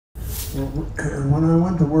Well, when I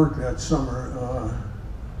went to work that summer,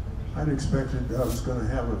 I'd expected I was going to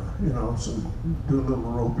have do a little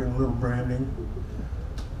roping, a little branding,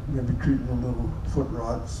 maybe treating a little foot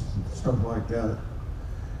rods, stuff like that.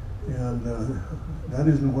 And that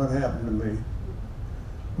isn't what happened to me.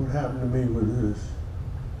 What happened to me was this.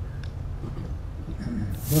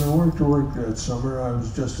 When I went to work that summer, I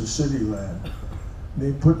was just a city lad.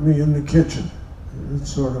 They put me in the kitchen. It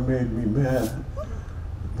sort of made me mad,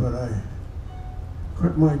 but I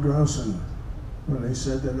quit my grousing when they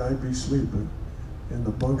said that I'd be sleeping in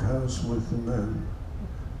the bunkhouse with the men.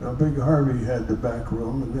 Now, Big Harvey had the back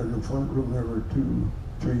room, and in the front room there were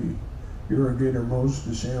 3 Irrigator Mose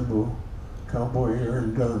DeChambeau, Cowboy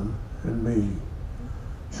Aaron Dunn, and me.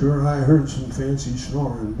 Sure, I heard some fancy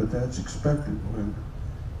snoring, but that's expected when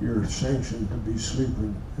you're sanctioned to be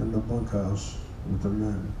sleeping in the bunkhouse with the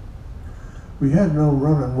men. We had no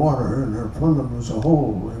running water, and our plumbing was a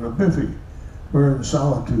hole in a biffy, where in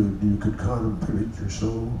solitude you could contemplate your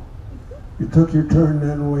soul. You took your turn,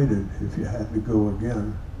 then waited if you had to go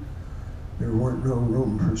again. There weren't no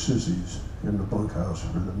room for sissies in the bunkhouse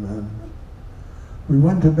for the men. We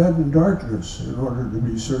went to bed in darkness in order to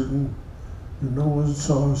be certain that no one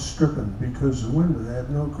saw us stripping because the window had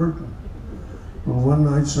no curtain. Well, one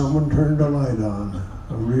night someone turned a light on,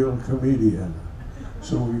 a real comedian,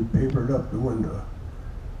 so we papered up the window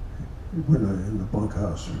in the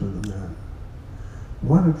bunkhouse for the men.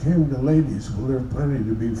 When it came to ladies, well, there's plenty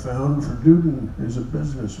to be found, for dudin is a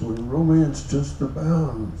business where romance just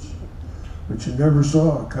abounds. But you never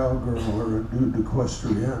saw a cowgirl or a dude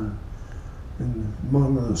equestrian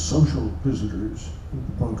among the social visitors in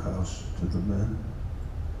the bunkhouse to the men.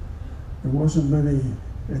 There wasn't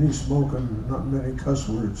any smoking, not many cuss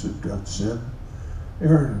words that got said.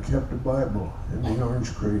 Aaron kept a Bible in the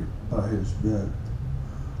orange crate by his bed.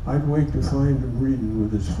 I'd wake to find him reading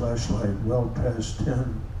with his flashlight well past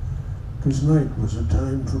 10, because night was a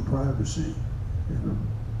time for privacy in the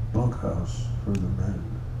bunkhouse for the men.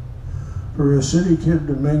 For a city kid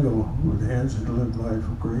to mingle with hands that lived life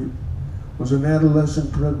great was an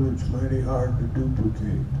adolescent privilege mighty hard to duplicate.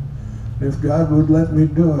 And if God would let me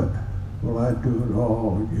do it, well, I'd do it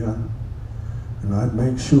all again. And I'd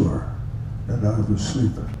make sure that I was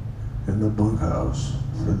sleeping in the bunkhouse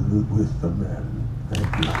with the men.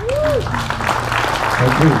 Thank you.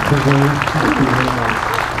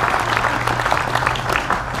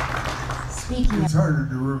 Speaking it's harder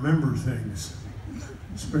to remember things,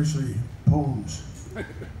 especially poems.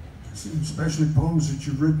 Especially poems that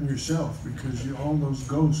you've written yourself, because all those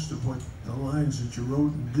ghosts of what the lines that you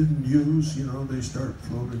wrote and didn't use, they start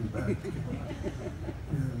floating back.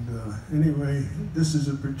 And anyway, this is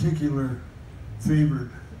a particular favorite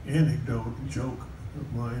anecdote, joke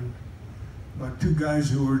of mine, about 2 guys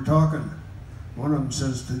who were talking. One of them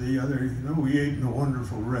says to the other, we ate in a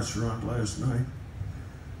wonderful restaurant last night.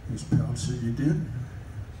 His pal said, you did?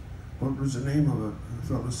 What was the name of it? The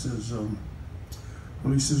fellow says,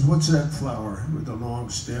 well, he says, what's that flower with a long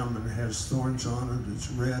stem and it has thorns on it? It's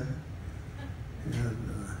red. And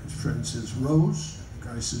his friend says, Rose? The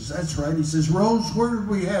guy says, that's right. He says, Rose, where did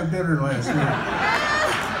we have dinner last night?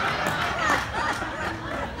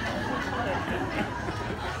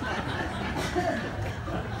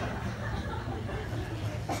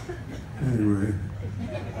 Anyway,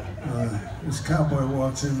 this cowboy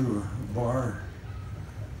walks into a bar,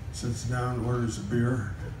 sits down, orders a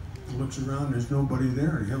beer, looks around, there's nobody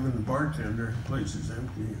there. Him and the bartender, the place is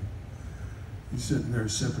empty. He's sitting there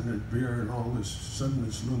sipping his beer, and all of a sudden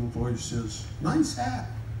this little voice says, nice hat.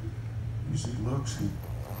 He looks, and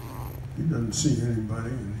he doesn't see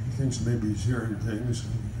anybody, and he thinks maybe he's hearing things,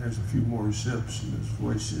 and he has a few more sips, and his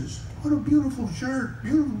voice says, what a beautiful shirt,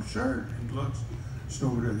 beautiful shirt. He looks,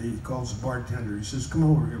 over there, he calls the bartender. He says, come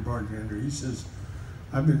over here, bartender. He says,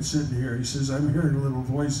 I've been sitting here. He says, I'm hearing little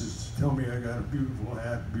voices tell me I got a beautiful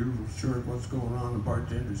hat, beautiful shirt, what's going on? The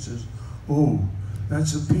bartender says, oh,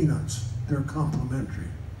 that's the peanuts. They're complimentary.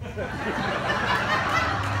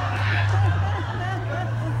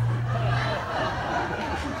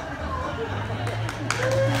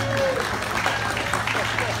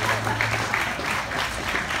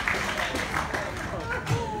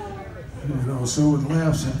 So with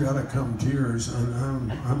laughs have got to come tears, and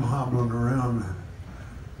I'm hobbling around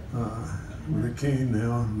with a cane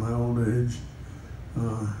now in my old age.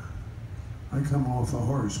 I come off a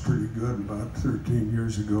horse pretty good about 13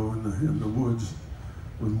 years ago in the woods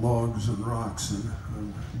with logs and rocks, and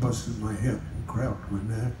I busted my hip and cracked my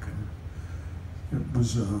neck, and it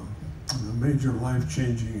was a major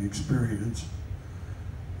life-changing experience.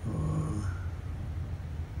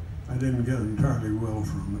 I didn't get entirely well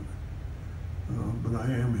from it. But I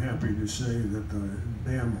am happy to say that the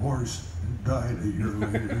damn horse died a year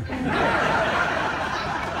later.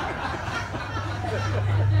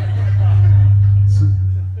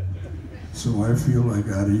 So I feel I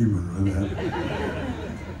got even with that.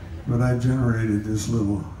 But I generated this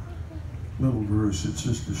little verse. It's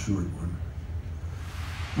just a short one.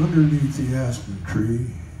 Underneath the aspen tree,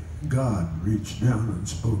 God reached down and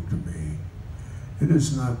spoke to me. It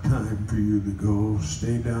is not time for you to go.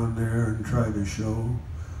 Stay down there and try to show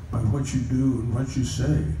by what you do and what you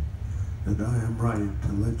say that I am right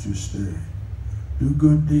to let you stay. Do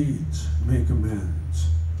good deeds, make amends,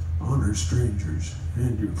 honor strangers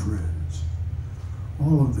and your friends.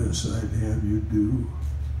 All of this I'd have you do.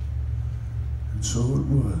 And so it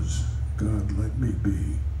was. God let me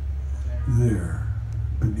be there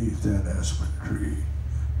beneath that aspen tree.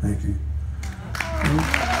 Thank you.